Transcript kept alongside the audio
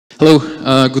Hello,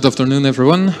 good afternoon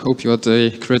everyone. Hope you had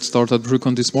a great start at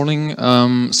BruCON this morning.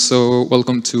 So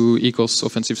welcome to ECOS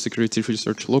Offensive Security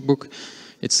Research Logbook.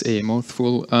 It's a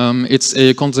mouthful. It's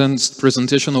a condensed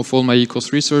presentation of all my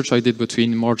ECOS research I did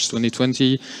between March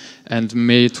 2020 and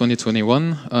May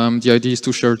 2021. The idea is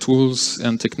to share tools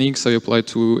and techniques I apply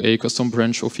to a custom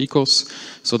branch of ECOS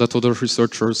so that other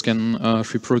researchers can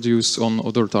reproduce on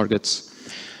other targets.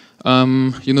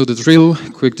 You know the drill,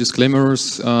 quick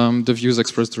disclaimers. The views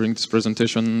expressed during this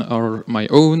presentation are my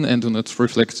own and do not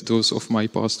reflect those of my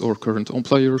past or current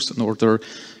employers nor their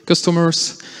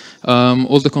customers.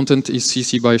 All the content is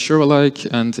CC by share alike,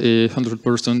 and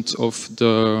 100% of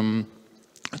the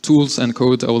tools and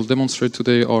code I will demonstrate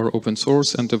today are open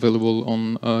source and available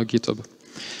on GitHub.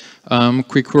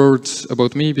 Quick word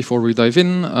about me before we dive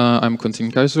in. I'm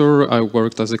Quentin Kaiser. I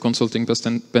worked as a consulting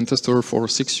pen tester for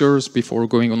 6 years before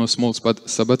going on a small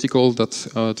sabbatical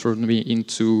that turned me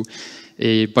into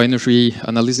a binary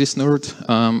analysis nerd.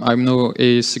 I'm now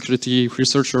a security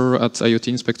researcher at IoT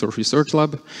Inspector Research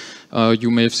Lab.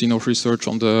 You may have seen our research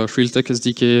on the Realtek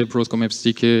SDK, Broadcom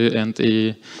SDK, and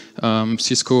a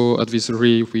Cisco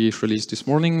advisory we released this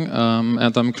morning.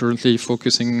 And I'm currently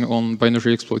focusing on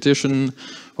binary exploitation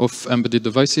of embedded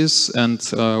devices and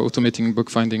automating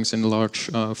bug findings in large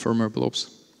firmware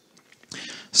blobs.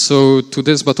 So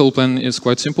today's battle plan is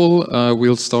quite simple.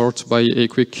 We'll start by a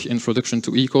quick introduction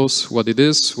to ECOS, what it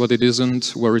is, what it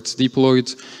isn't, where it's deployed,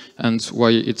 and why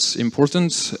it's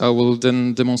important. I will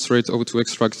then demonstrate how to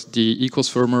extract the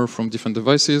ECOS firmware from different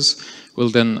devices. We'll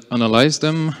then analyze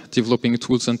them, developing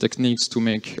tools and techniques to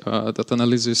make that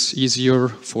analysis easier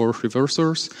for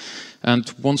reversers. And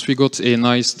once we got a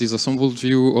nice disassembled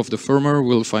view of the firmware,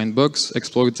 we'll find bugs,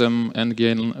 exploit them, and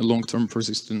gain long-term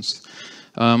persistence.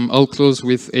 I'll close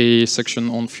with a section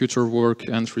on future work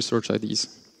and research ideas.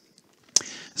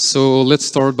 So let's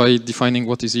start by defining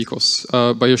what is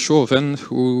ECOS. By a show of hands,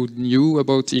 who knew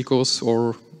about ECOS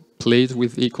or played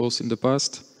with ECOS in the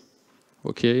past?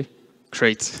 Okay,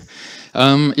 great.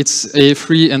 It's a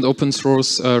free and open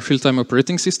source real-time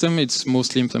operating system. It's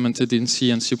mostly implemented in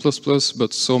C and C++,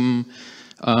 but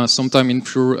sometime in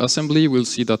pure assembly. We'll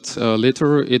see that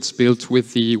later. It's built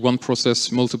with the one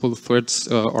process, multiple threads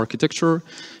architecture.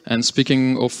 And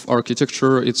speaking of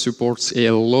architecture, it supports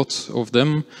a lot of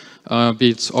them.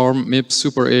 Be it ARM, MIPS,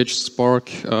 SuperH,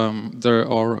 Spark, they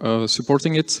are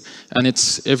supporting it. And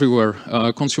it's everywhere.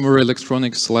 Consumer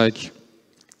electronics like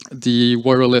the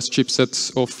wireless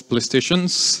chipsets of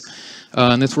PlayStations,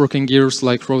 networking gears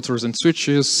like routers and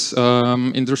switches,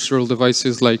 industrial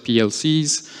devices like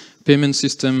PLCs, payment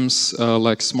systems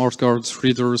like smart cards,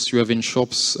 readers you have in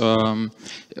shops,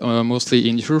 mostly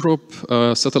in Europe,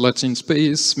 satellites in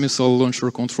space, missile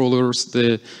launcher controllers.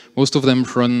 Most of them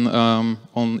run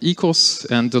on ECOS,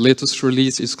 and the latest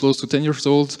release is close to 10 years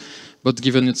old, but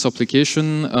given its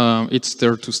application, it's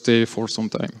there to stay for some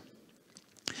time.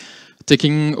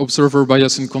 Taking observer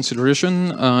bias in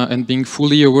consideration and being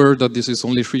fully aware that this is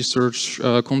only research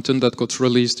content that got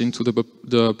released into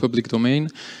the public domain,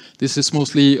 this is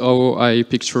mostly how I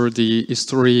picture the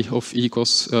history of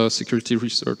ECOS security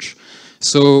research.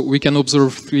 So we can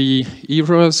observe 3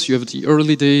 eras. You have the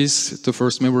early days, the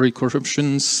first memory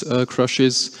corruptions,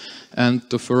 crashes, and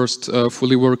the first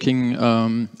fully working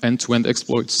end-to-end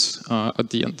exploits at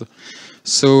the end.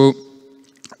 So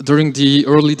during the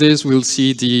early days, we'll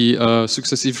see the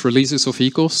successive releases of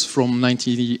ECOS from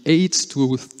 1998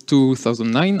 to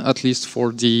 2009, at least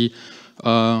for the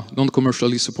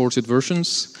non-commercially supported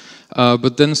versions.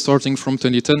 But then starting from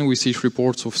 2010, we see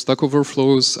reports of stack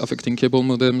overflows affecting cable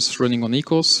modems running on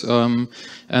ECOS.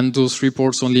 And those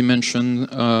reports only mention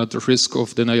the risk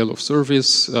of denial of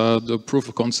service, the proof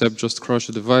of concept just crash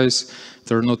the device.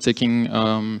 They're not taking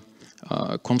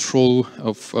control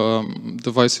of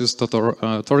devices that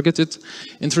are targeted.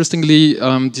 Interestingly,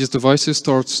 these devices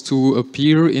start to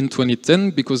appear in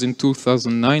 2010 because in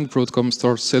 2009, Broadcom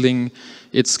starts selling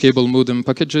its cable modem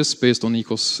packages based on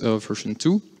ECOS version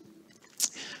 2.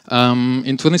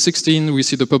 In 2016, we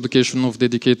see the publication of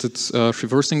dedicated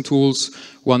reversing tools,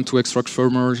 one to extract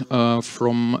firmware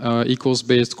from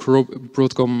ECOS-based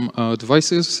Broadcom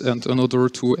devices, and another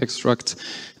to extract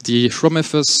the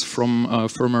ROMFS from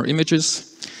firmware images.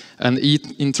 And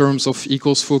in terms of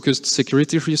ECOS-focused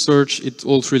security research, it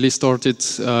all really started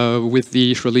with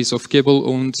the release of Cable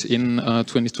Owned in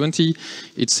 2020.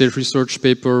 It's a research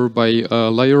paper by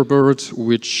Lyrebird,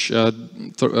 which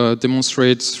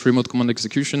demonstrates remote command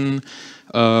execution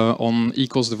on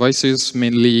ECOS devices,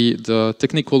 mainly the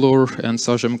Technicolor and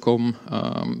Sagemcom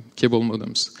cable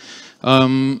modems.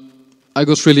 I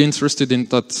got really interested in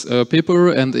that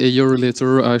paper, and a year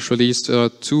later I released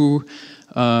 2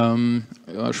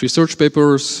 research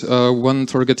papers, one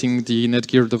targeting the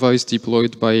Netgear device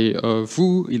deployed by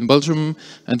VOO in Belgium,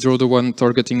 and the other one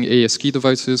targeting ASKey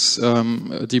devices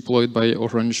deployed by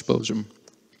Orange Belgium.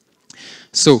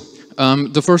 So,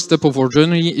 the first step of our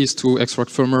journey is to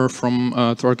extract firmware from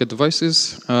target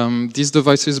devices. These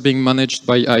devices being managed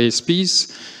by ISPs,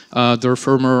 their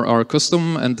firmware are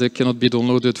custom and they cannot be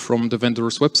downloaded from the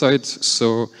vendor's website.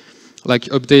 So, like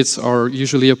updates are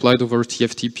usually applied over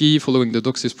TFTP following the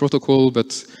DOCSIS protocol,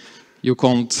 but you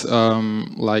can't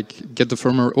like get the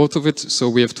firmware out of it, so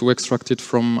we have to extract it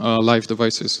from live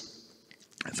devices.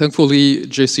 Thankfully,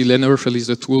 JC Lehner released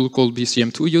a tool called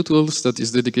BCM2 utils that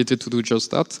is dedicated to do just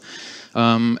that.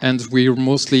 And we're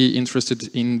mostly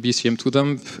interested in BCM2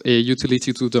 dump, a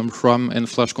utility to dump RAM and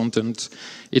flash content.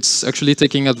 It's actually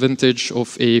taking advantage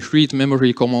of a read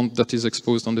memory command that is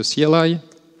exposed on the CLI.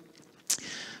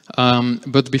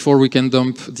 But before we can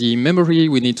dump the memory,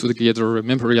 we need to gather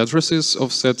memory addresses,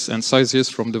 offsets, and sizes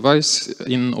from device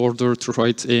in order to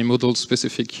write a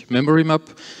model-specific memory map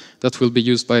that will be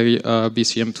used by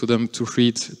BCM2 dump to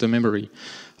read the memory.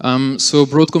 So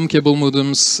Broadcom cable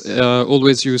modems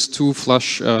always use two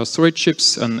flash storage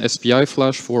chips, an SPI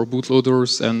flash for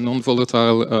bootloaders and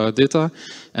non-volatile data,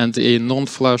 and a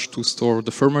non-flash to store the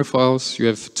firmware files. You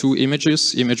have two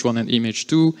images, image 1 and image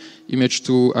 2, image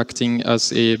 2 acting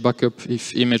as a backup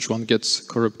if image 1 gets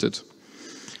corrupted.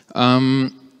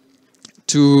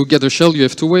 To get a shell, you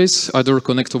have two ways, either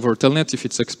connect over telnet if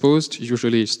it's exposed,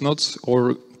 usually it's not,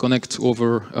 or connect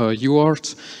over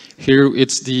UART. Here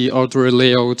it's the hardware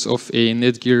layout of a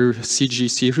Netgear CG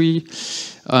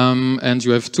series, and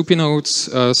you have two pinodes.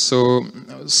 So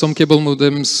some cable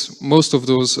modems, most of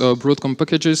those Broadcom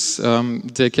packages,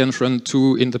 they can run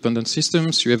two independent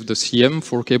systems. You have the CM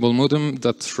for cable modem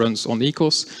that runs on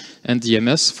ecos, and the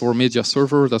MS for media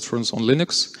server that runs on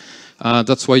Linux.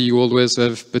 That's why you always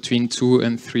have between 2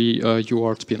 and 3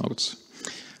 UART pinodes.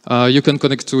 You can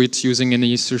connect to it using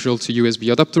any serial to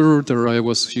USB adapter. There I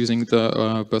was using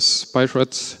the bus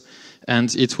Pirate,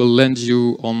 and it will land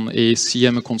you on a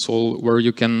CM console where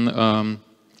you can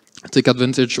take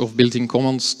advantage of built-in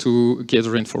commands to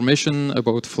gather information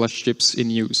about flash chips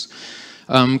in use.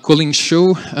 Calling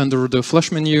show under the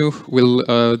flash menu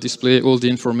will display all the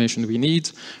information we need.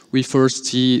 We first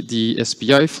see the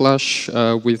SPI flash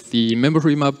with the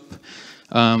memory map.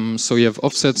 So you have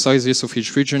offset sizes of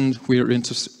each region we're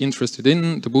interested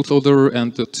in, the bootloader,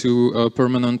 and the two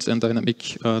permanent and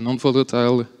dynamic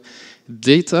non-volatile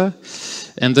data.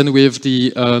 And then we have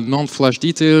the non-flash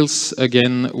details,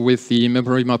 again with the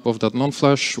memory map of that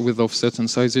non-flash with offset and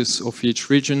sizes of each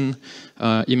region,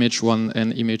 image 1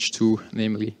 and image 2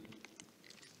 namely.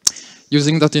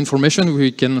 Using that information,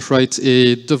 we can write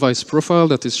a device profile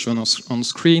that is shown on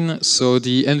screen. So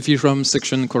the NVRAM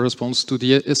section corresponds to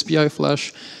the SPI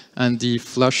flash, and the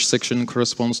flash section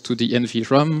corresponds to the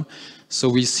NVRAM. So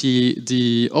we see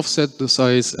the offset, the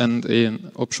size, and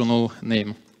an optional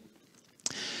name.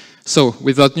 So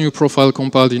with that new profile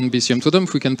compiled in BCM2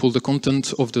 dump, we can pull the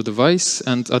content of the device,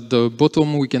 and at the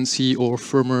bottom we can see our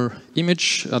firmware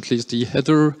image, at least the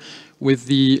header, with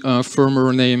the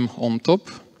firmware name on top.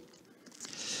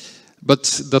 But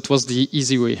that was the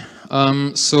easy way.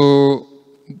 So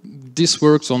this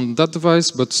works on that device,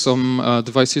 but some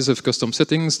devices have custom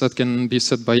settings that can be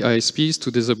set by ISPs to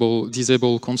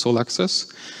disable console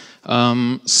access.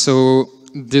 So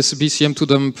this BCM2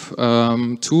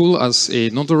 dump tool has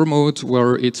another mode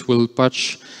where it will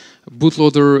patch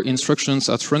bootloader instructions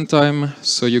at runtime,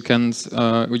 so you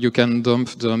can dump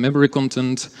the memory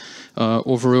content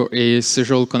over a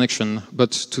serial connection.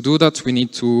 But to do that, we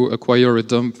need to acquire a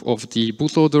dump of the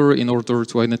bootloader in order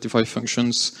to identify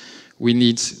functions we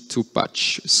need to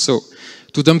patch. So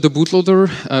to dump the bootloader,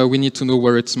 we need to know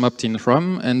where it's mapped in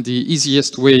RAM, and the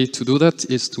easiest way to do that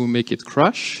is to make it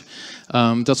crash.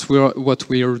 That's what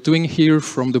we are doing here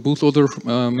from the bootloader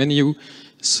menu.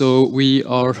 So we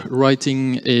are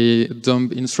writing a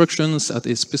dump instructions at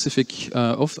a specific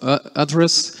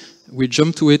address. We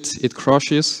jump to it, it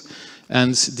crashes,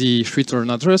 and the return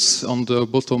address on the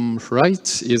bottom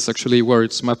right is actually where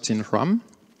it's mapped in RAM.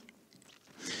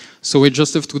 So we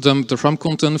just have to dump the RAM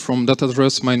content from that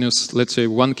address minus, let's say,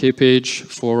 1K page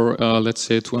for, let's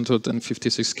say,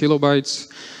 256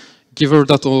 kilobytes. Given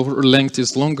that our length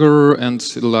is longer and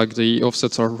like the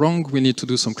offsets are wrong, we need to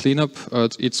do some cleanup.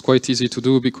 It's quite easy to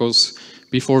do because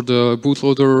before the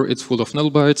bootloader it's full of null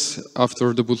bytes.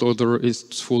 After the bootloader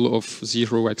it's full of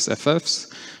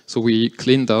 0xFFs. So we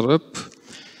clean that up.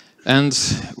 And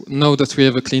now that we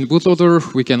have a clean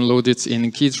bootloader, we can load it in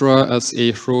Ghidra as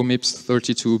a raw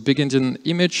MIPS32 big endian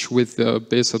image with the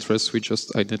base address we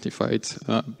just identified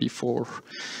before.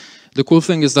 The cool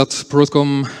thing is that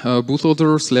Broadcom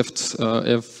bootloaders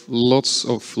have lots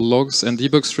of logs and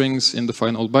debug strings in the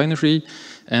final binary,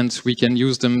 and we can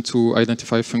use them to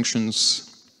identify functions.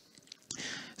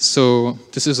 So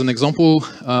this is an example.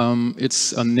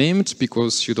 It's unnamed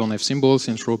because you don't have symbols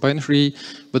in raw binary,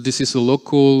 but this is a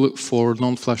local for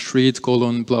non-flash read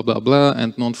colon blah blah blah,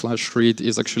 and non-flash read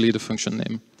is actually the function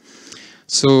name.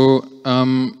 So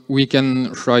we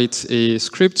can write a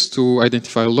script to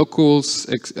identify locals,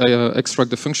 extract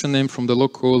the function name from the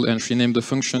local, and rename the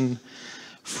function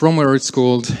from where it's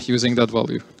called using that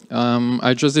value.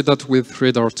 I just did that with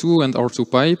radar2 and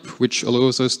R2 pipe, which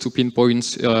allows us to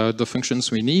pinpoint the functions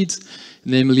we need,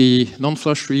 namely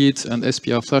non-flash read and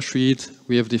SPR flash read.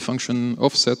 We have the function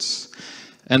offsets,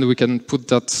 and we can put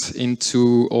that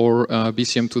into our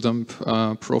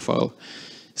BCM2dump profile.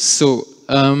 So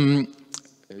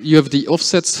you have the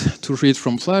offset to read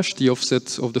from flash, the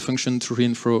offset of the function to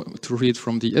read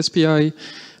from the SPI.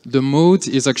 The mode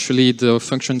is actually the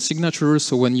function signature,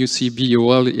 so when you see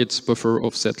BOL, it's buffer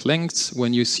offset length.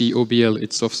 When you see OBL,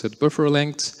 it's offset buffer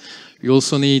length. You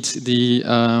also need the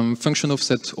function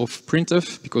offset of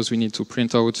printf, because we need to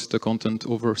print out the content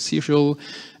over serial.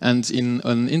 And in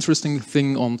an interesting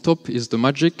thing on top is the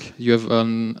magic. You have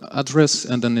an address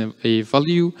and then a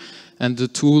value, and the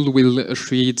tool will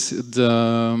read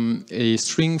a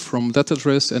string from that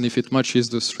address, and if it matches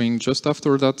the string just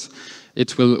after that,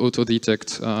 it will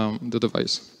auto-detect the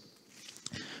device.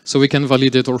 So we can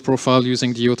validate our profile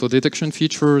using the auto-detection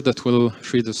feature that will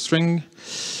read a string.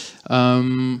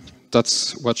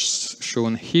 That's what's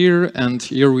shown here, and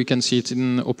here we can see it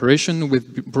in operation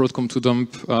with Broadcom to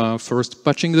dump first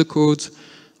patching the code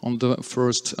on the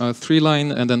first 3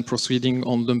 line, and then proceeding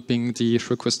on dumping the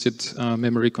requested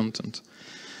memory content.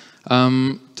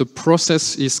 The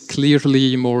process is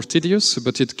clearly more tedious,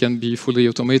 but it can be fully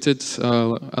automated,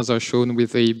 as I've shown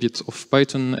with a bit of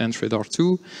Python and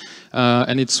radar2.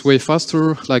 And it's way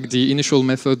faster. Like the initial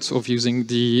method of using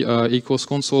the ecos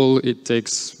console, it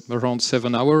takes around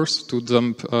 7 hours to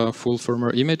dump a full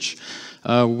firmware image.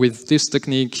 With this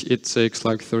technique, it takes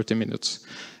like 30 minutes.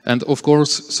 And of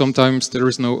course, sometimes there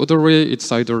is no other way.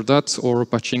 It's either that or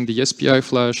patching the SPI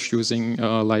flash using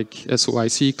like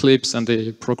SOIC clips and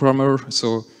a programmer.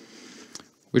 So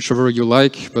whichever you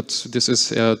like, but this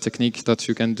is a technique that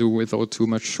you can do without too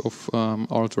much of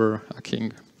hardware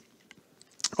hacking.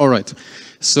 All right,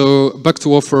 so back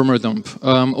to our firmware dump.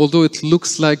 Although it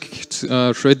looks like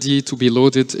ready to be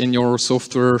loaded in your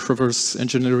software reverse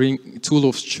engineering tool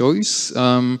of choice,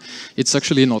 it's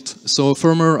actually not. So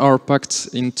firmware are packed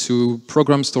into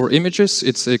program store images.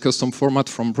 It's a custom format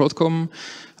from Broadcom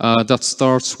that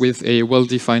starts with a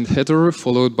well-defined header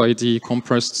followed by the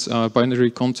compressed binary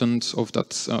content of that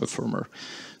firmware.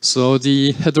 So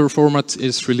the header format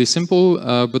is really simple,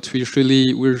 but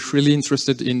we're really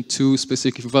interested in 2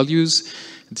 specific values: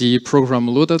 the program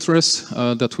load address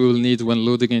that we will need when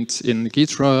loading it in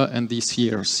Gitra, and the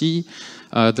CRC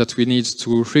that we need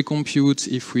to recompute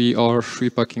if we are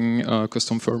repacking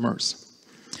custom firmwares.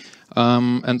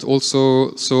 And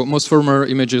also, so most firmware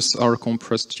images are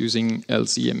compressed using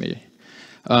LZMA.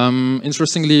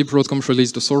 Interestingly, Broadcom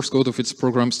released the source code of its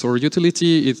program store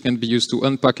utility. It can be used to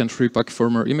unpack and repack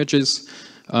firmware images.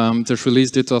 They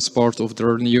released it as part of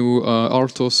their new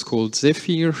RTOS called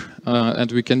Zephyr,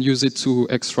 and we can use it to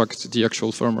extract the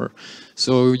actual firmware.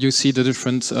 So you see the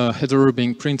different header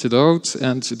being printed out,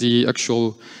 and the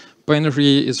actual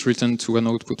binary is written to an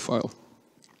output file.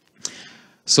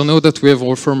 So now that we have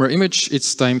our firmware image,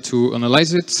 it's time to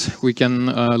analyze it. We can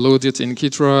load it in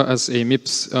Gitra as a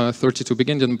MIPS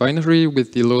 32-big binary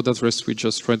with the load address we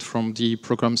just read from the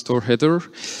program store header.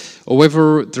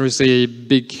 However, there is a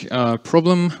big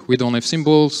problem. We don't have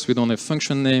symbols, we don't have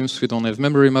function names, we don't have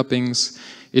memory mappings.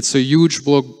 It's a huge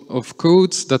block of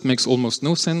code that makes almost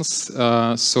no sense.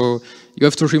 So you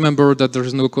have to remember that there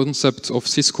is no concept of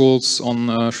syscalls on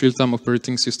real-time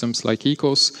operating systems like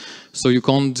ecos. So you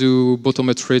can't do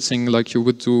bottom-up tracing like you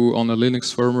would do on a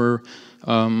Linux firmware,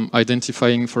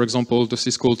 identifying, for example, the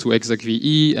syscall to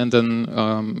execve, and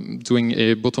then doing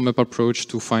a bottom-up approach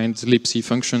to find libc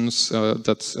functions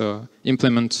that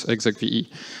implement execve.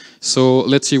 So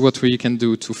let's see what we can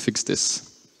do to fix this.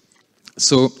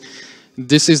 So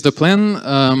this is the plan.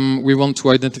 We want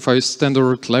to identify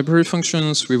standard library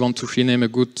functions. We want to rename a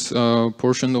good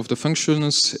portion of the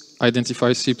functions,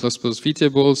 identify C++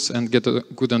 vtables, and get a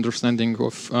good understanding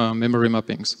of memory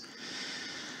mappings.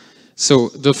 So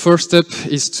the first step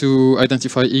is to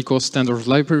identify ecos standard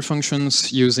library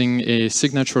functions using a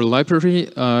signature library.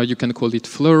 You can call it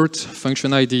flirt,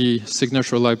 function ID,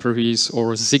 signature libraries,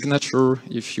 or signature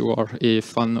if you are a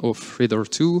fan of Reader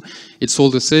 2. It's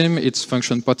all the same, it's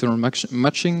function pattern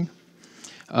matching.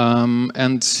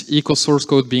 And ecos source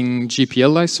code being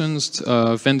GPL licensed,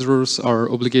 vendors are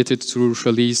obligated to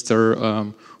release their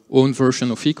own version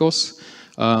of ecos.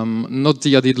 Not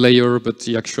the added layer, but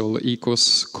the actual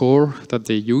ecos core that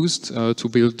they used to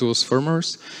build those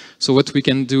firmwares. So what we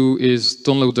can do is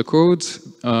download the code,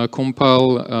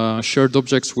 compile shared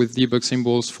objects with debug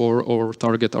symbols for our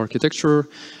target architecture,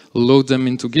 load them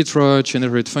into Gitra,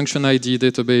 generate function ID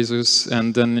databases,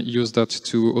 and then use that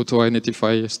to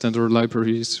auto-identify standard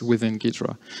libraries within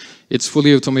Gitra. It's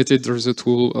fully automated. There's a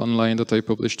tool online that I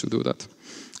published to do that.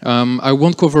 I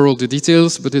won't cover all the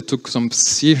details, but it took some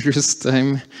serious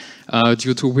time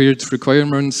due to weird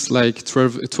requirements like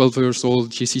 12 years old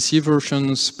GCC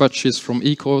versions, patches from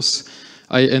ecos.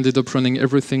 I ended up running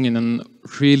everything in a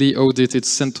really outdated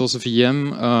CentOS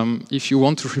VM. If you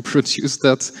want to reproduce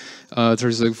that,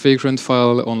 there's a Vagrant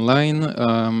file online,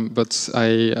 but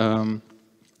I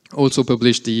also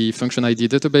published the function ID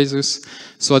databases.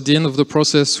 So at the end of the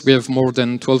process, we have more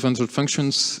than 1,200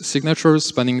 functions signatures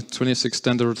spanning 26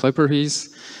 standard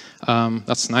libraries.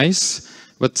 That's nice,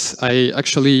 but I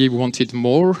actually wanted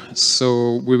more.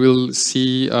 So we will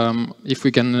see if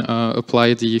we can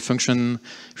apply the function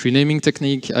renaming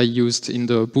technique I used in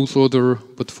the bootloader,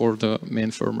 but for the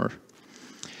main firmware.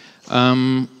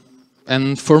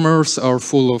 And firmwares are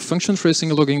full of function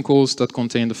tracing logging calls that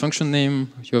contain the function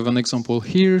name. You have an example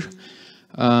here.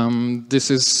 This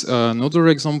is another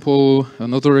example.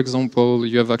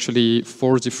 You have actually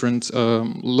 4 different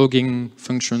logging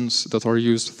functions that are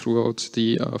used throughout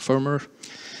the firmware.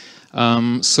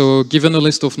 So given a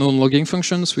list of known logging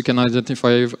functions, we can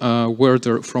identify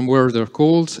from where they're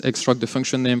called, extract the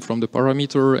function name from the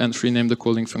parameter, and rename the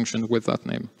calling function with that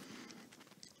name.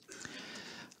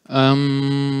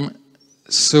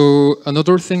 So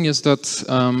another thing is that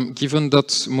given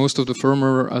that most of the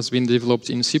firmware has been developed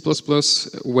in C++,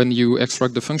 when you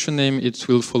extract the function name, it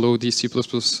will follow the C++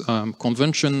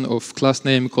 convention of class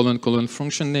name, :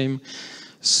 function name.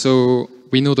 So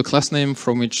we know the class name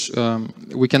from which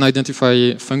we can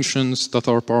identify functions that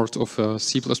are part of a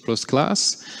C++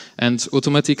 class and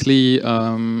automatically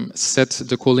set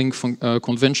the calling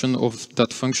convention of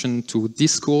that function to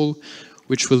this call,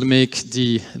 which will make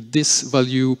this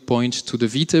value point to the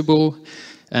vtable.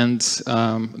 And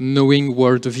knowing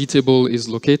where the vtable is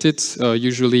located,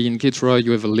 usually in Gitra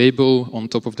you have a label on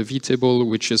top of the vtable,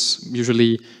 which is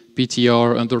usually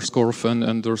ptr _ fun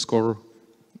 _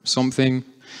 something.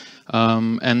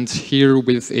 And here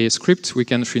with a script, we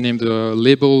can rename the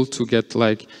label to get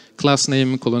like class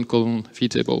name :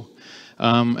 vtable.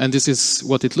 And this is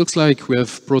what it looks like. We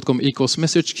have Broadcom ecos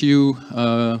message queue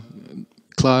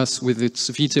class with its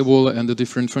vtable and the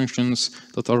different functions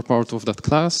that are part of that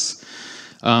class.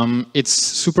 It's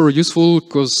super useful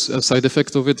because a side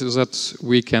effect of it is that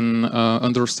we can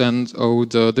understand how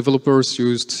the developers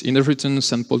used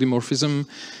inheritance and polymorphism.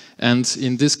 And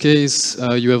in this case,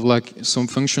 you have like some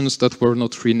functions that were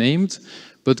not renamed,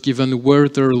 but given where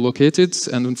they're located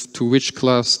and to which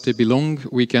class they belong,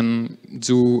 we can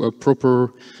do a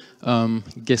proper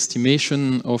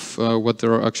guesstimation of what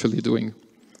they're actually doing.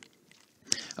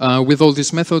 With all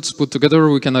these methods put together,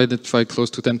 we can identify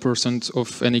close to 10%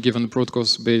 of any given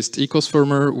Broadcom-based ecos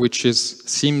firmware, which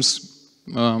seems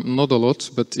not a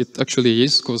lot, but it actually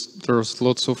is, because there's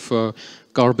lots of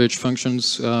garbage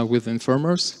functions within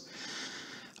firmwares.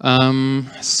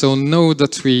 So now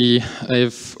that we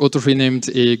have auto-renamed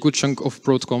a good chunk of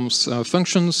Broadcom's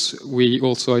functions, we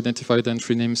also identified and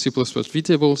renamed C++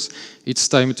 vtables, it's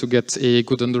time to get a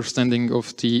good understanding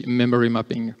of the memory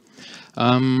mapping.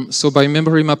 So by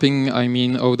memory mapping, I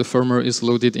mean how the firmware is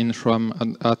loaded in RAM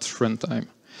at runtime.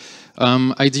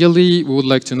 Ideally, we would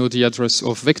like to know the address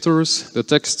of vectors, the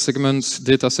text segment,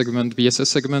 data segment, BSS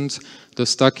segment, the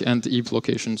stack, and heap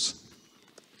locations.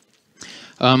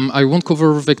 I won't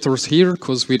cover vectors here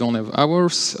because we don't have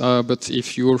hours, but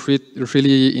if you're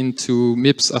really into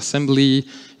MIPS assembly,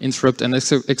 interrupt, and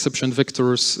exception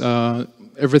vectors,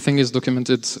 everything is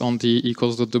documented on the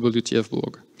ecos.wtf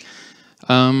blog.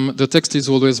 The text is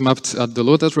always mapped at the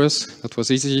load address. That was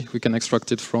easy. We can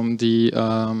extract it from the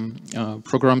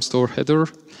program store header.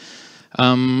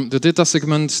 The data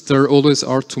segments, there always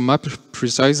are to map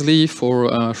precisely for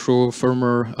show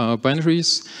firmware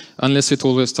binaries, unless it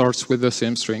always starts with the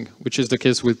same string, which is the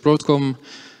case with Broadcom.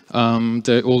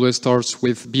 They always starts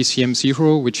with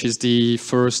BCM0, which is the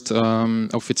first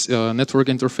of its network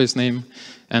interface name.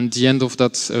 And the end of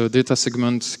that data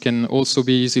segment can also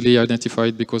be easily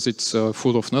identified because it's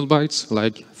full of null bytes,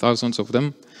 like thousands of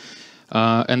them.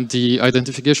 And the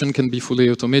identification can be fully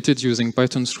automated using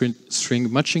Python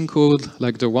string matching code,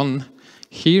 like the one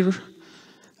here.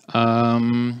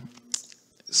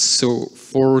 So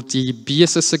for the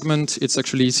BSS segment, it's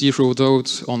actually zeroed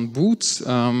out on boot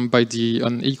by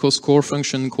an ecos core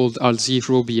function called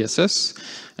al0bss.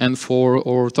 And for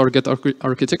our target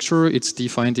architecture, it's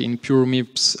defined in pure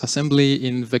MIPS assembly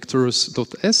in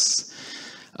vectors.s.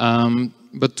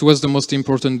 But to us, the most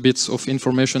important bits of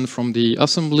information from the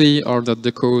assembly are that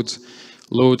the code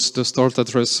loads the start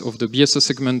address of the BSS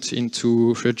segment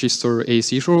into register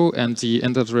A0 and the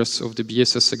end address of the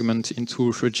BSS segment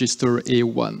into register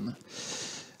A1.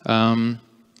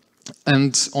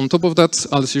 And on top of that,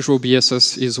 al0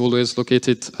 BSS is always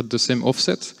located at the same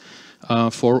offset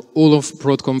for all of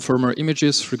Broadcom firmware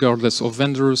images, regardless of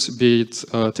vendors, be it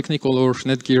Technicolor,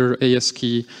 Netgear,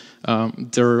 ASCII.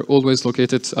 They're always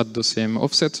located at the same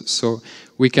offset, so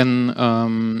we can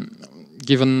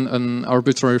given an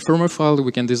arbitrary firmware file,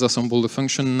 we can disassemble the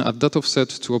function at that offset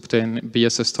to obtain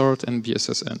BSS start and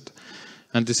BSS end.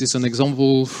 And this is an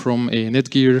example from a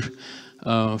Netgear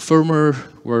firmware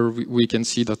where we can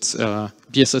see that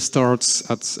BSS starts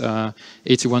at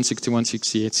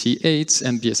 816168C8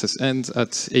 and BSS ends at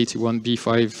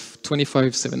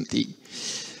 81B52570.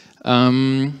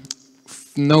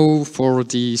 Now for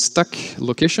the stack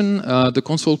location, the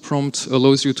console prompt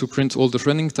allows you to print all the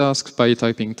running tasks by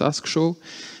typing task show.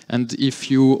 And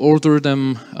if you order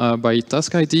them by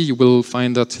task ID, you will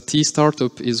find that T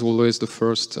startup is always the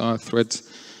first thread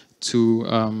to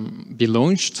be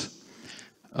launched.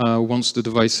 Once the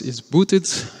device is booted,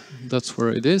 that's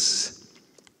where it is.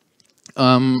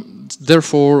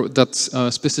 Therefore, that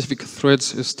specific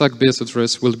thread's stack base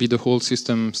address will be the whole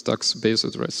system stack's base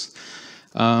address.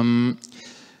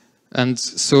 And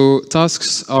so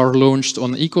tasks are launched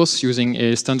on ecos using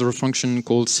a standard function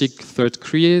called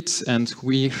sig_thread_create, and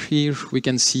here we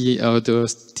can see the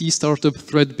t-startup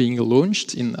thread being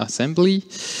launched in assembly.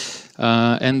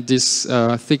 And this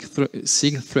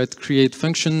sig_thread_create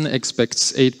function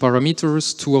expects 8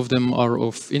 parameters. 2 of them are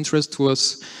of interest to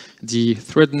us, the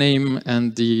thread name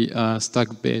and the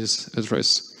stack base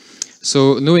address.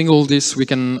 So knowing all this, we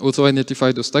can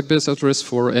auto-identify the stack base address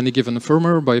for any given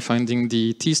firmware by finding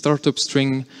the t-startup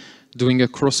string, doing a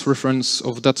cross-reference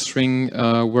of that string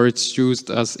where it's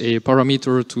used as a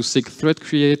parameter to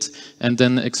sig_thread_create, and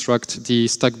then extract the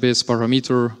stack base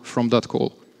parameter from that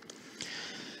call.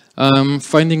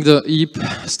 Finding the heap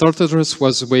start address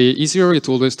was way easier. It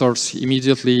always starts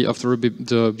immediately after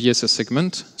the BSS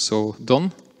segment, so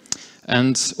done.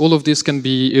 And all of this can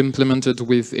be implemented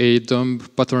with a dumb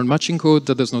pattern matching code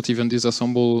that does not even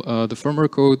disassemble the firmware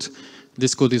code.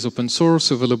 This code is open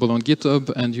source, available on GitHub,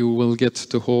 and you will get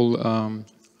the whole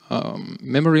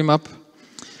memory map.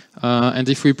 And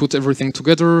if we put everything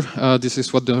together, this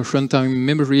is what the runtime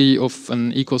memory of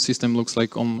an ecosystem looks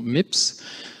like on MIPS.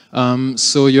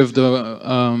 So you have the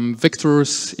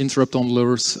vectors, interrupt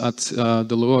handlers at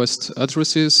the lowest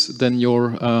addresses, then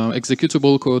your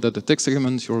executable code at the text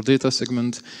segment, your data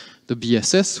segment, the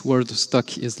BSS where the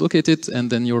stack is located, and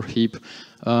then your heap.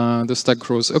 The stack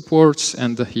grows upwards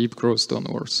and the heap grows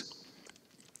downwards.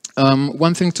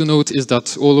 One thing to note is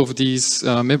that all of these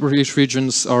memory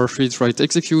regions are read-write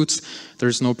executes.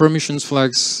 There's no permissions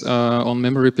flags on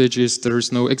memory pages.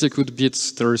 There's no execute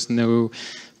bits. There's no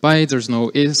byte. There's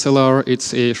no ASLR.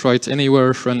 It's a write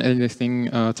anywhere, run anything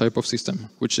type of system,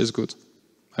 which is good.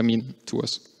 I mean, to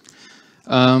us.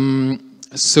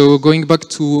 So going back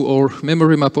to our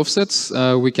memory map offsets,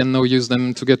 we can now use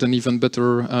them to get an even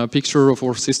better picture of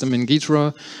our system in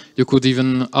Ghidra. You could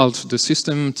even alt the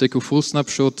system, take a full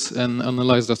snapshot, and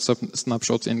analyze that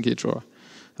snapshot in Ghidra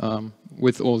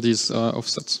with all these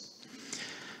offsets.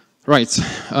 Right,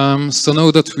 so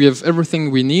now that we have everything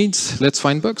we need, let's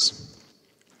find bugs.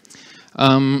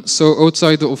 So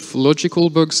outside of logical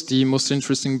bugs, the most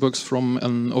interesting bugs from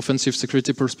an offensive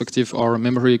security perspective are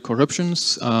memory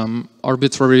corruptions.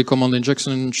 Arbitrary command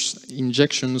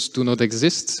injections do not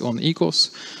exist on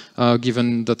ecos,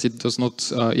 given that it does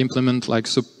not implement like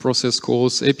sub-process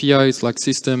calls APIs like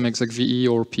system, execve,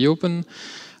 or popen.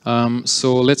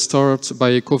 So let's start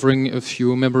by covering a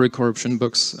few memory corruption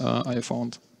bugs I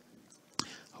found.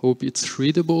 Hope it's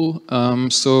readable.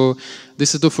 So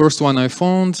this is the first one I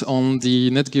found on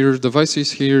the Netgear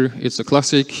devices here. It's a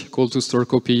classic call to store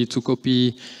copy to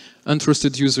copy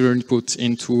untrusted user input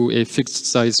into a fixed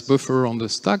size buffer on the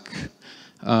stack.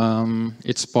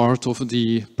 It's part of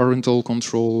the parental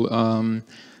control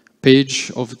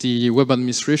page of the web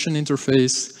administration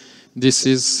interface. This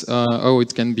is how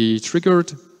it can be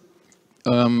triggered.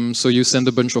 So you send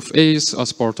a bunch of A's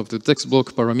as part of the text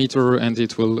block parameter, and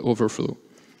it will overflow.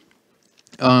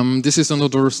 This is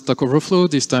another Stack Overflow,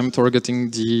 this time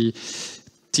targeting the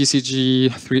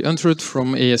TCG 300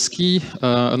 from ASCII,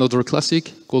 another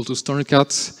classic, call to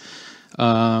Stormcat,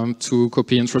 to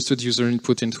copy untrusted user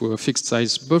input into a fixed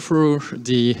size buffer.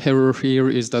 The error here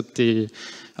is that they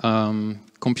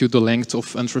compute the length of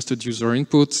untrusted user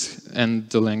input, and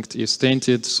the length is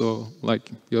tainted, so like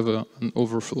you have an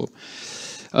overflow.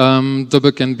 The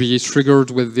bug can be triggered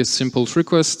with this simple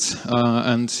request,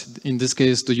 and in this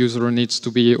case, the user needs to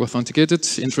be authenticated.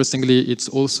 Interestingly, it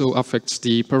also affects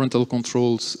the parental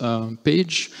controls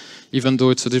page, even though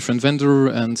it's a different vendor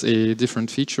and a different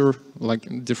feature,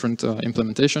 like different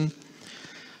implementation.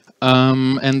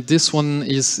 And this one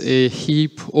is a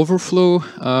heap overflow.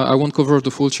 I won't cover the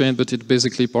full chain, but it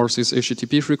basically parses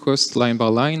HTTP requests line by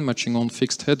line, matching on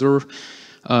fixed header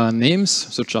names,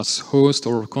 such as host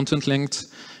or content length,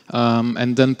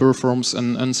 and then performs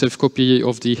an unsafe copy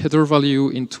of the header value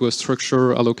into a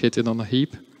structure allocated on a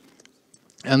heap.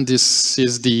 And this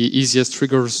is the easiest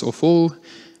triggers of all.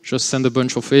 Just send a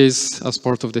bunch of A's as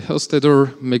part of the host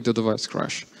header, make the device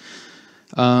crash.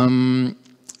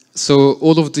 So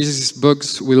all of these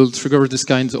bugs will trigger this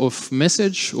kind of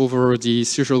message over the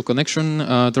serial connection.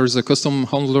 There's a custom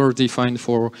handler defined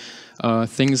for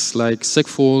things like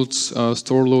segfaults,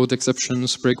 store load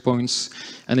exceptions, breakpoints,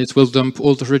 and it will dump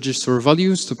all the register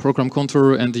values, the program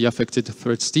counter, and the affected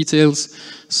threads details.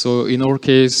 So in our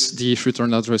case, the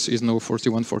return address is now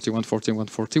 41, 41, 41,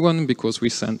 41 because we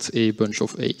sent a bunch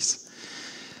of A's.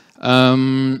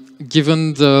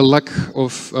 Given the lack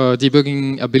of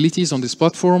debugging abilities on this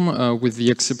platform, with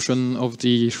the exception of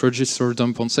the register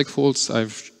dump on segfaults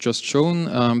I've just shown,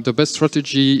 the best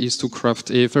strategy is to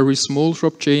craft a very small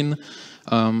drop chain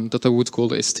that I would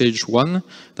call a stage 1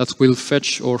 that will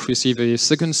fetch or receive a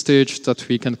second stage that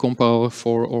we can compile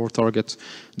for our target.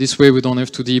 This way we don't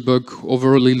have to debug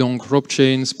overly long drop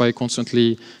chains by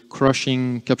constantly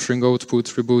crashing, capturing output,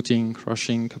 rebooting,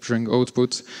 crashing, capturing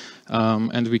output.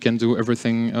 And we can do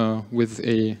everything with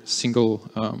a single,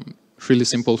 really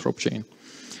simple drop chain.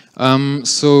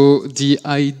 So the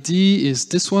ID is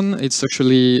this one. It's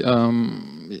actually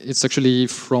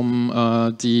from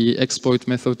the exploit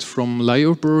method from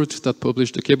Lyrebird that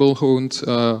published the cable-hound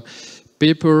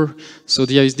paper. So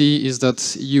the ID is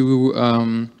that you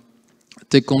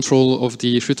take control of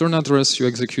the return address, you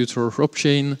execute your drop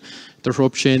chain. The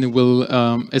drop chain will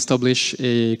establish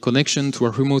a connection to a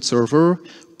remote server,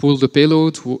 pull the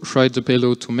payload, write the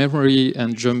payload to memory,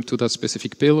 and jump to that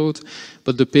specific payload.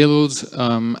 But the payload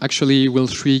actually will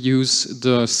reuse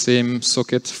the same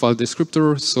socket file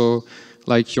descriptor. So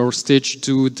like your stage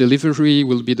 2 delivery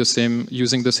will be the same,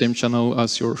 using the same channel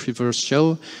as your reverse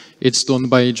shell. It's done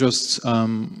by just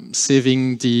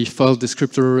saving the file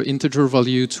descriptor integer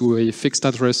value to a fixed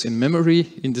address in memory,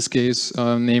 in this case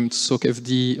named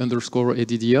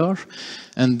socfd_addr.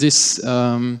 And this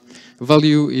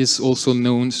value is also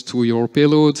known to your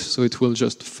payload, so it will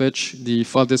just fetch the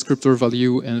file descriptor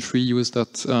value and reuse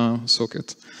that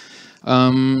socket.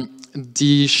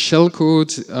 The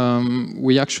shellcode,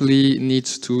 we actually need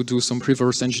to do some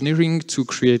reverse engineering to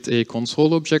create a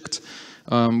console object,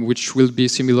 which will be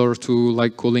similar to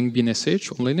like calling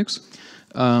binsh on Linux,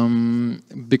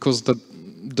 because that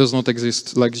does not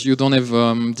exist. Like you don't have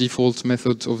default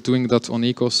method of doing that on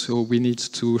ecos, so we need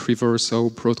to reverse how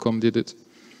Broadcom did it.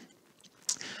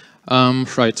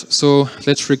 Right, so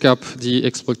let's recap the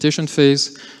exploitation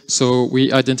phase. So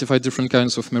we identified different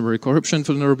kinds of memory corruption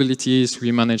vulnerabilities.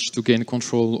 We managed to gain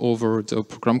control over the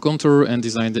program counter and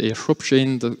designed a drop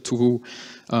chain to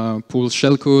pull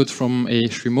shellcode from a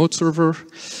remote server.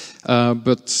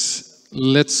 But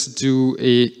let's do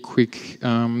a quick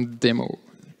demo.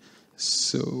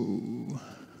 So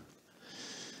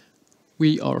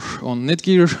we are on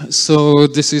Netgear. So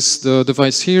this is the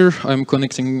device here. I'm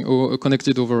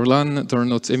connected over LAN. They're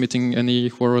not emitting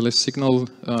any wireless signal.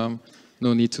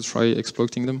 No need to try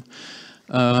exploiting them.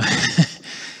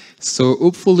 So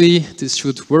hopefully this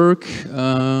should work.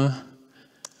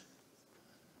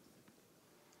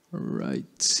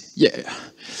 Right, yeah.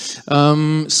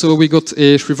 So we got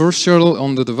a reverse shell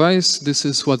on the device. This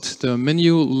is what the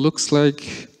menu looks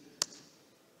like.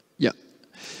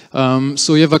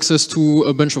 So you have access to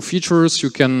a bunch of features. You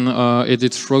can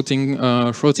edit routing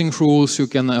rules. You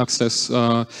can access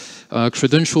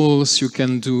credentials. You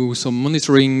can do some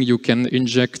monitoring. You can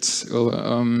inject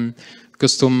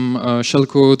custom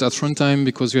shellcode at runtime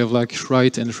because you have like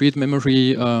write and read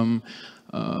memory,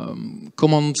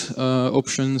 command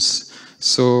options.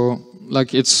 So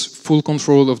like it's full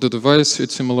control of the device.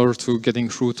 It's similar to getting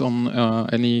root on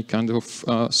any kind of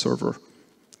server.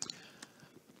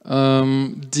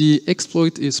 The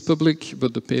exploit is public,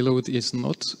 but the payload is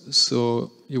not.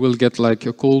 So you will get like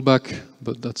a callback,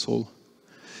 but that's all.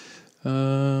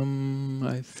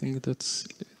 I think that's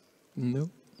no.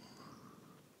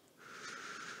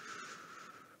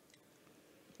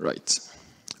 Right.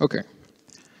 Okay.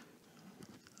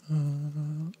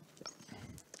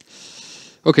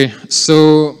 Okay,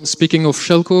 so speaking of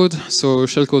shellcode, so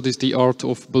shellcode is the art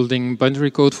of building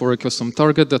binary code for a custom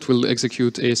target that will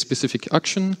execute a specific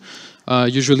action.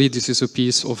 Usually this is a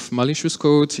piece of malicious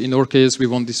code. In our case, we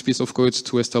want this piece of code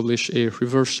to establish a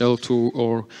reverse shell to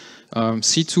our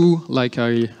C2, like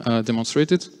I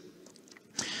demonstrated.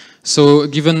 So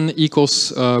given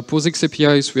ecos POSIX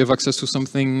APIs, we have access to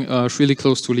something really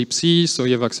close to libc. So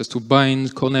you have access to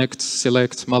bind, connect,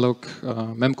 select, malloc,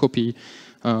 memcopy,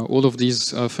 all of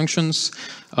these functions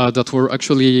that were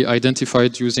actually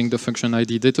identified using the function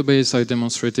ID database I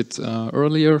demonstrated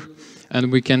earlier. And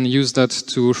we can use that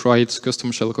to write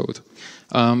custom shellcode.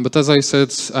 But as I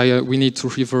said, we need to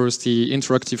reverse the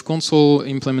interactive console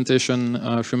implementation.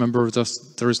 Remember that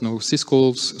there is no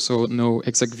syscalls, so no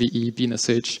execve,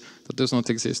 binsh, that does not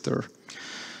exist there.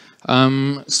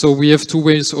 So we have two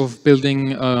ways of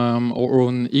building our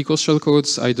own ecos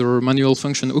shellcodes, either manual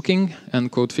function hooking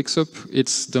and code fixup.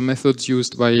 It's the method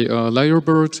used by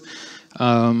Lyrebird,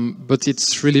 but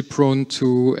it's really prone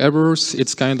to errors.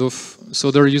 It's kind of,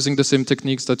 so they're using the same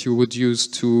techniques that you would use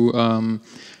to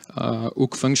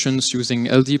hook functions using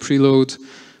LD preload.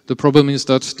 The problem is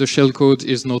that the shellcode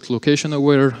is not location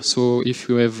aware, so if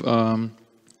you have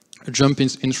jump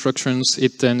instructions,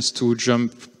 it tends to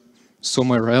jump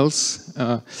somewhere else,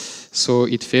 so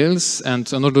it fails.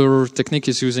 And another technique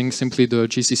is using simply the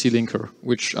GCC linker,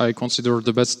 which I consider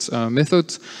the best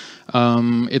method.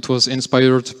 It was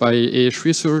inspired by a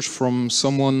research from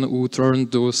someone who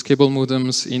turned those cable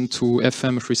modems into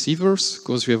FM receivers,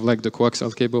 because we have like the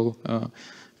coaxial cable,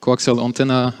 coaxial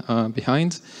antenna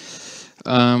behind.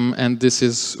 And this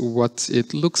is what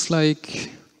it looks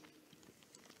like.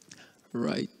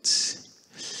 Right.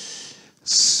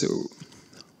 So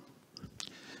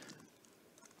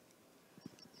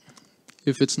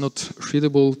if it's not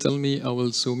readable, tell me, I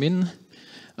will zoom in.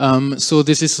 So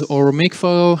this is our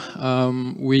makefile.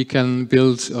 We can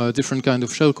build different kind of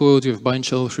shellcode. You have bind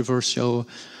shell, reverse shell,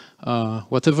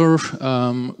 whatever.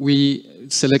 We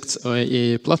select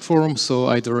a platform, so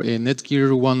either a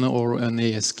Netgear one or an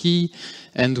ASCII,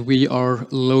 and we are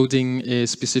loading a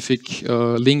specific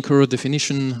linker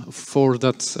definition for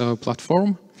that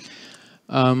platform.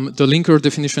 The linker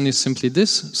definition is simply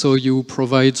this, so you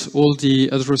provide all the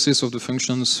addresses of the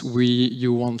functions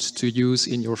you want to use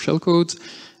in your shellcode,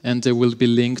 and they will be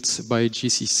linked by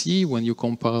GCC when you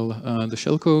compile the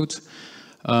shellcode.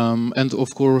 And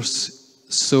of course,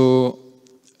 so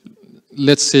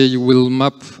let's say you will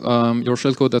map your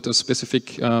shellcode at a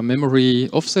specific memory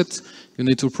offset, you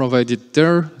need to provide it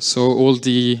there, so all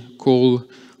the call,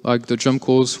 like the jump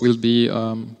calls, will be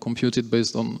computed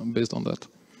based on that.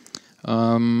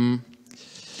 And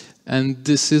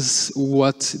this is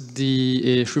what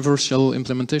the reverse shell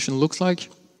implementation looks like.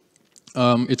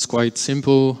 It's quite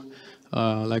simple,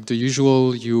 like the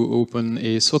usual. You open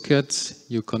a socket,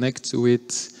 you connect to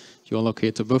it, you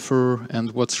allocate a buffer,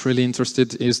 and what's really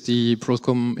interested is the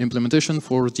Broadcom implementation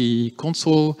for the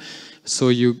console. So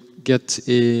you get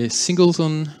a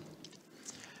singleton.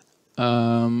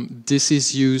 This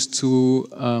is used to,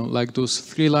 like those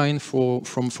 3 lines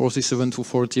from 47 to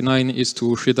 49 is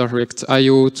to redirect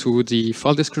I/O to the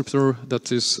file descriptor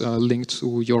that is linked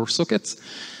to your socket.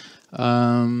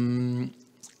 And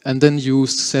then you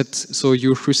set, so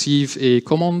you receive a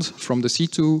command from the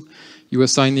C2, you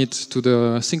assign it to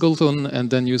the singleton,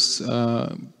 and then you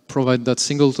provide that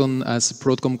singleton as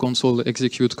Broadcom console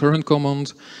execute current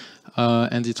command,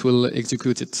 and it will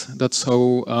execute it. That's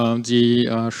how the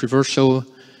reverse shell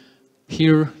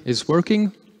here is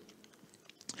working.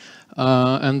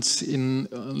 And in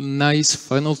nice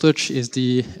final touch is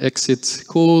the exit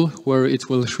call, where it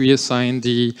will reassign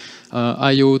the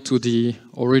I/O to the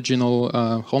original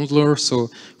handler. So,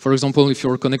 for example, if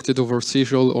you're connected over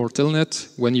serial or telnet,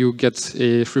 when you get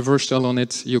a reverse shell on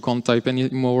it, you can't type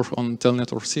anymore on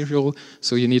telnet or serial.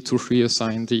 So you need to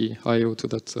reassign the I/O to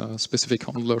that specific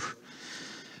handler.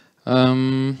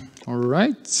 All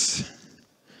right.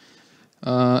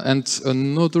 And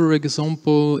another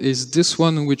example is this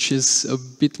one, which is a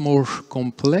bit more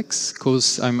complex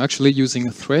because I'm actually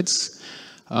using threads.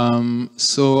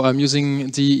 So I'm using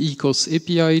the ecos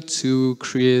API to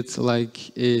create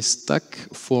like a stack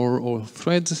for our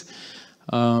threads.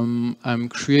 I'm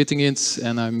creating it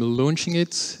and I'm launching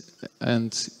it,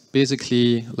 and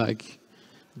basically like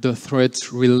the thread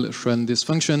will run this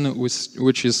function,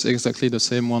 which is exactly the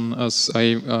same one as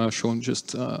I shown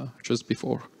just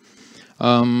before.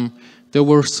 There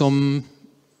were some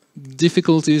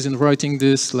difficulties in writing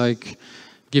this, like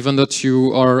given that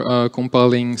you are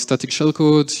compiling static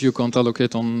shellcode, you can't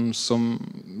allocate on some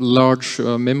large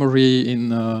memory in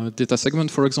data segment,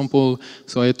 for example.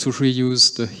 So I had to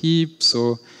reuse the heap.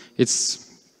 So it's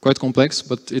quite complex,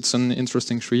 but it's an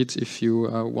interesting read if you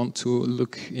want to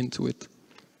look into it.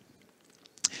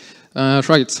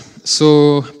 Right,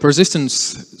 so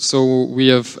persistence. So we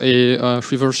have a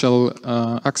reversal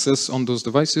access on those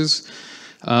devices.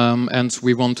 And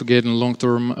we want to get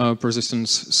long-term persistence.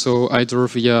 So either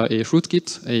via a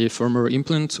rootkit, a firmware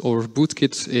implant, or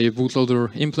bootkit, a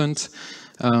bootloader implant.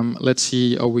 Let's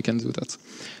see how we can do that.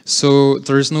 So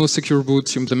there is no secure boot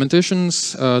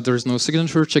implementations. There is no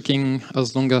signature checking.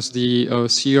 As long as the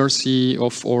CRC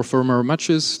of our firmware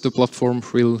matches, the platform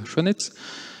will run it.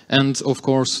 And of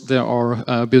course, there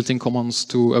are built-in commands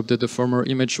to update the firmware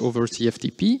image over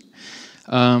TFTP.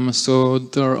 So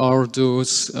there are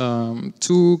those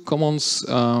two commands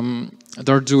that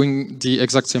are doing the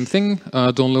exact same thing,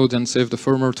 download and save the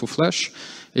firmware to flash.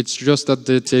 It's just that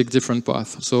they take different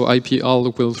paths. So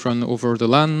IPL will run over the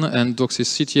LAN, and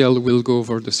DOCSIS-CTL will go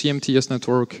over the CMTS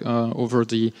network over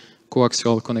the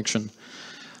coaxial connection.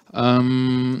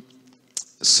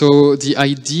 So the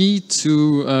idea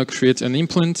to create an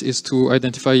implant is to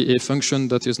identify a function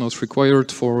that is not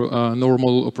required for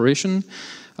normal operation.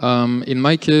 In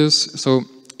my case, so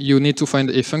you need to find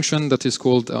a function that is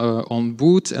called on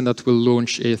boot and that will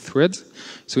launch a thread.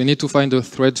 So you need to find a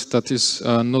thread that is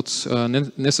not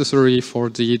necessary for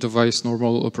the device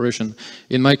normal operation.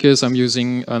 In my case, I'm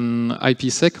using an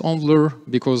IPsec handler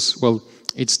because, well,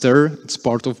 it's there, it's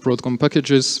part of Broadcom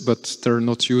packages, but they're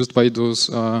not used by those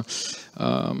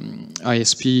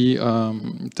ISP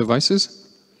devices.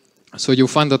 So you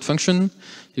find that function,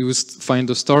 you find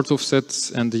the start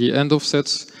offset and the end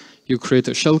offset, you create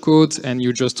a shellcode and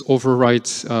you just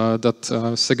overwrite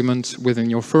that segment within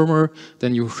your firmware,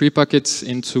 then you repack it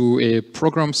into a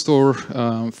program store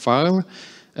file,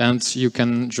 and you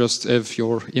can just have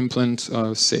your implant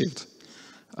saved.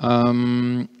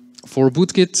 For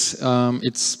bootkit,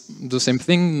 it's the same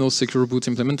thing, no secure boot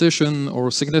implementation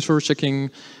or signature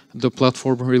checking. The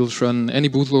platform will run any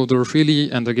bootloader really,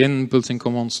 and again, built-in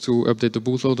commands to update the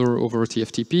bootloader over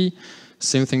TFTP.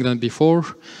 Same thing than before.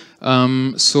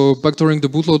 So backdooring the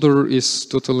bootloader is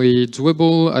totally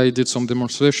doable. I did some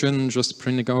demonstration, just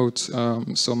printing out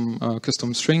some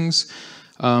custom strings.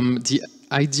 The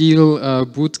ideal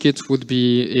bootkit would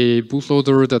be a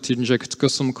bootloader that injects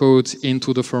custom code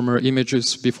into the firmware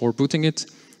images before booting it,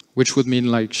 which would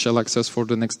mean like shell access for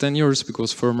the next 10 years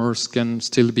because firmwares can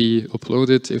still be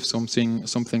uploaded if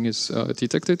something is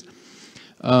detected.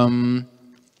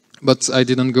 But I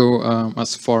didn't go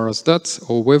as far as that.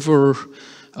 However,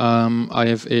 I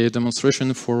have a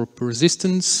demonstration for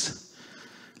persistence.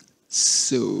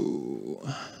 So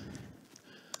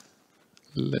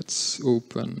let's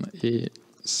open a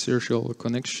serial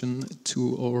connection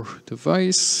to our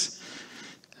device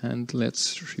and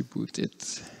let's reboot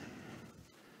it.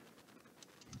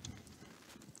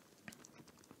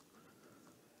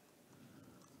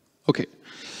 Okay.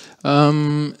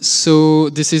 So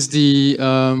this is the,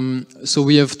 so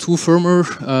we have two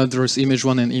firmware, there's image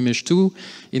 1 and image 2.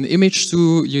 In image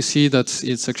 2, you see that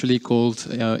it's actually called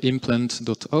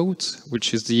implant.out,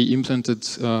 which is the implanted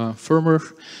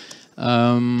firmware.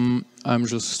 I'm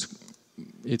just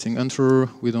hitting enter,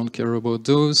 we don't care about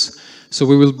those. So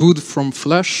we will boot from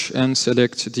flash and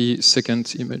select the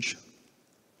second image.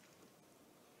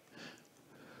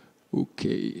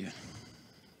 Okay.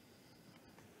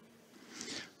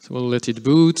 So we'll let it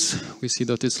boot. We see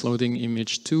that it's loading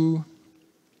image 2.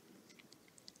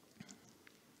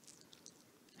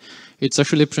 It's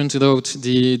actually printed out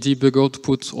the debug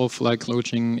output of like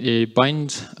launching a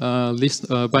bind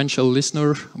shell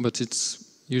listener, but it's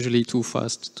usually too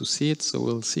fast to see it, so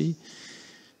we'll see.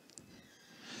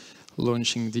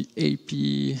 Launching the AP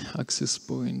access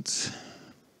point.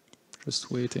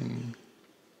 Just waiting.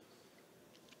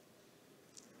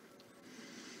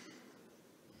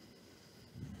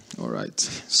 All right,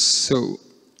 so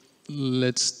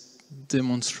let's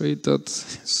demonstrate that.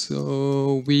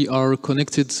 So we are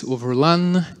connected over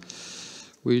LAN.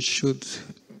 We should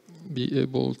be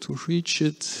able to reach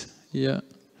it. Yeah.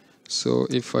 So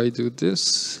if I do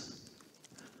this,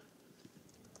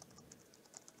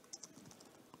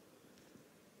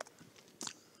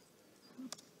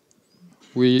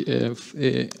 we have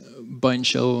a bind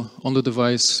shell on the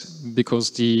device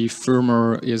because the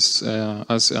firmware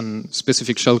has a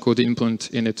specific shellcode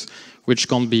implement in it, which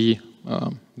can't be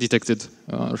detected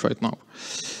right now.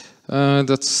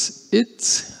 That's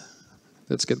it.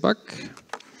 Let's get back.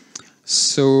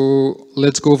 So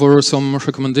let's go over some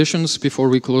recommendations before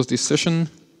we close this session.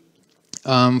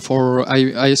 For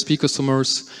ISP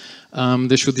customers,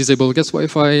 they should disable guest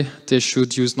Wi-Fi. They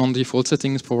should use non-default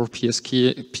settings for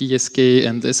PSK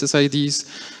and SSIDs.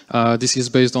 This is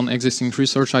based on existing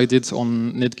research I did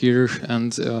on Netgear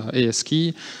and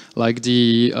ASKey. Like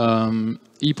the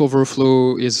heap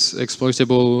overflow is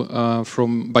exploitable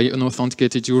by an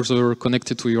authenticated user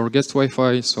connected to your guest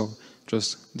Wi-Fi, so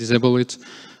just disable it.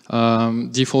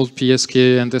 Default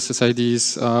PSK and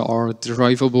SSIDs are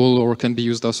derivable or can be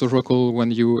used as oracle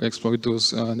when you exploit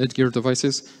those Netgear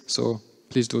devices. So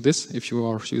please do this if you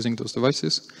are using those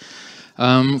devices.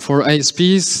 For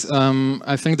ISPs,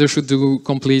 I think they should do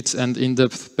complete and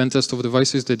in-depth pen test of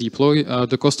devices they deploy.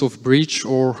 The cost of breach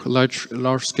or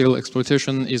large-scale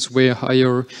exploitation is way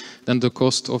higher than the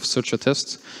cost of such a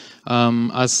test.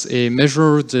 As a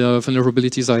measure, the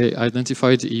vulnerabilities I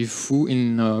identified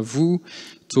in VOO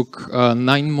took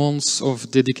 9 months of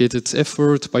dedicated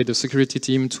effort by the security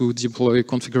team to deploy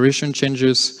configuration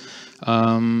changes,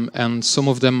 and some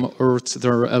of them hurt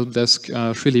their help desk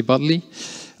really badly.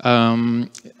 And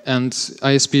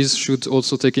ISPs should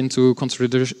also take into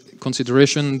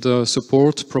consideration the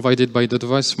support provided by the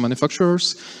device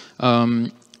manufacturers.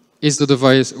 Will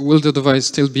the device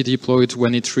still be deployed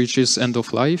when it reaches end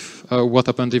of life? What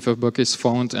happens if a bug is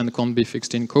found and can't be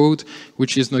fixed in code,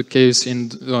 which is not the case in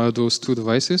those two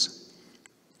devices?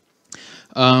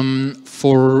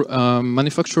 For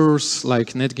manufacturers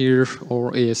like Netgear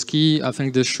or ASKey, I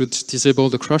think they should disable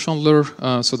the crash handler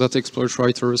so that exploit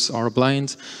writers are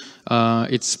blind.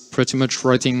 It's pretty much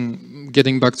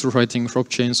getting back to writing rope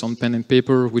chains on pen and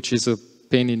paper, which is a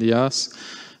pain in the ass.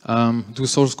 Do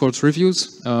source code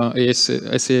reviews.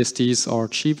 SASTs are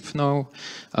cheap now.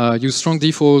 Use strong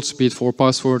defaults, be it for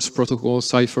passwords, protocols,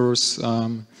 ciphers.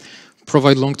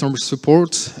 Provide long-term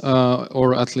support,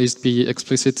 or at least be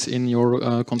explicit in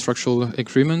your contractual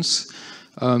agreements.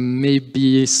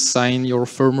 Maybe sign your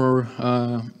firmware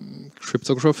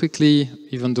cryptographically,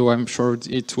 even though I'm sure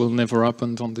it will never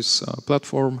happen on this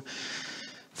platform.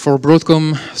 For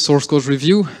Broadcom source code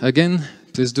review, again,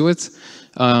 please do it.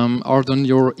 Harden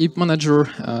your heap manager.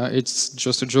 It's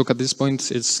just a joke at this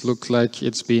point. It's looked like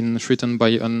it's been written by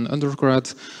an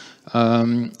undergrad.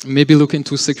 Maybe look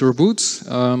into secure boots.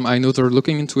 I know they're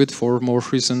looking into it for more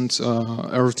recent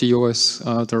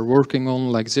RTOS they're working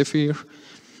on, like Zephyr.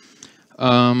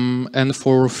 And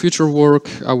for future work,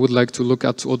 I would like to look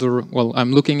at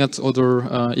I'm looking at other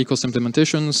ecos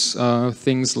implementations,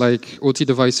 things like OT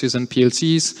devices and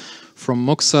PLCs from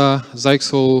Moxa,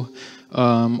 Zyxel,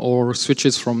 or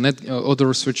switches from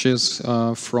other switches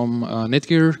from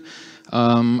Netgear.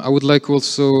 I would like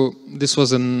also, this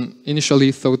was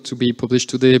initially thought to be published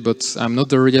today, but I'm not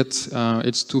there yet.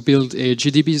 It's to build a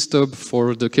GDB stub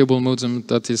for the cable modem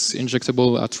that is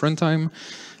injectable at runtime.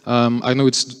 I know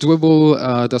it's doable,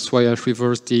 that's why I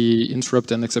reversed the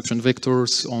interrupt and exception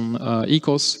vectors on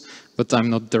ecos, but I'm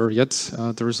not there yet.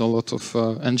 There is a lot of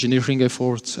engineering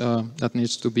effort that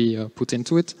needs to be put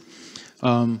into it.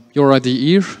 You're already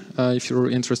here if you're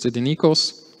interested in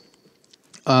ecos.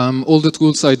 All the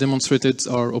tools I demonstrated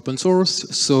are open source,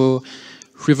 so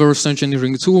reverse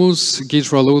engineering tools,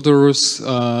 Git loaders,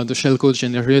 the shellcode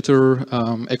generator,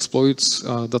 exploits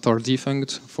that are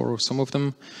defunct for some of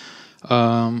them,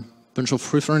 bunch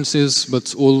of references,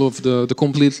 but all of the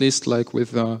complete list, like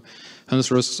with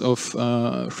hundreds of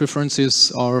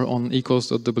references, are on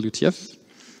ecos.wtf.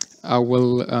 I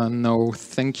will now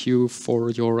thank you for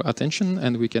your attention,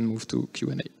 and we can move to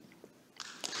Q&A.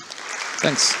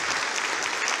 Thanks.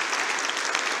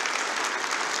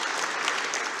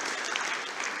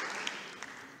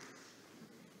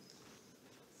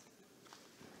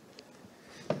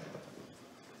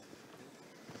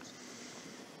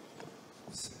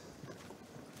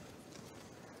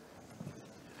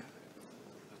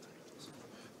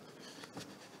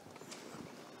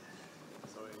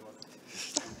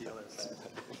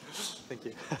 Thank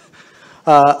you.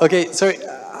 Okay, sorry.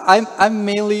 I'm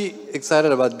mainly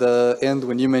excited about the end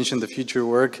when you mentioned the future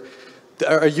work.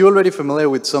 Are you already familiar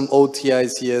with some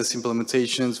OTICS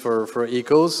implementations for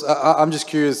ecos? I'm just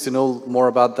curious to know more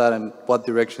about that and what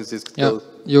directions this could go.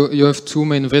 You have two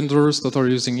main vendors that are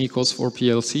using ecos for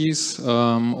PLCs,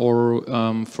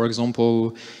 for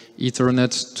example,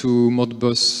 Ethernet to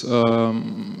Modbus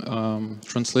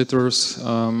translators.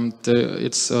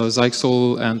 It's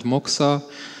Zyxel and Moxa.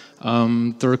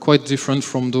 They're quite different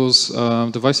from those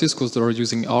devices because they are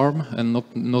using ARM and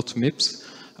not MIPS.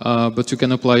 But you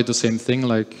can apply the same thing,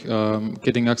 like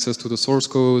getting access to the source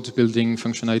code, building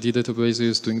function ID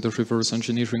databases, doing the reverse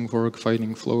engineering work,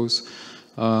 finding flows.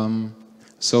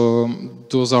 So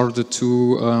those are the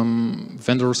two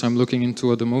vendors I'm looking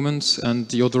into at the moment, and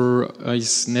the other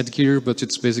is Netgear, but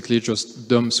it's basically just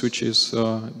dumb switches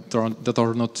that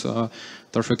are not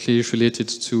directly related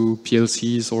to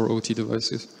PLCs or OT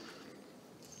devices.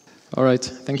 All right,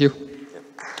 thank you.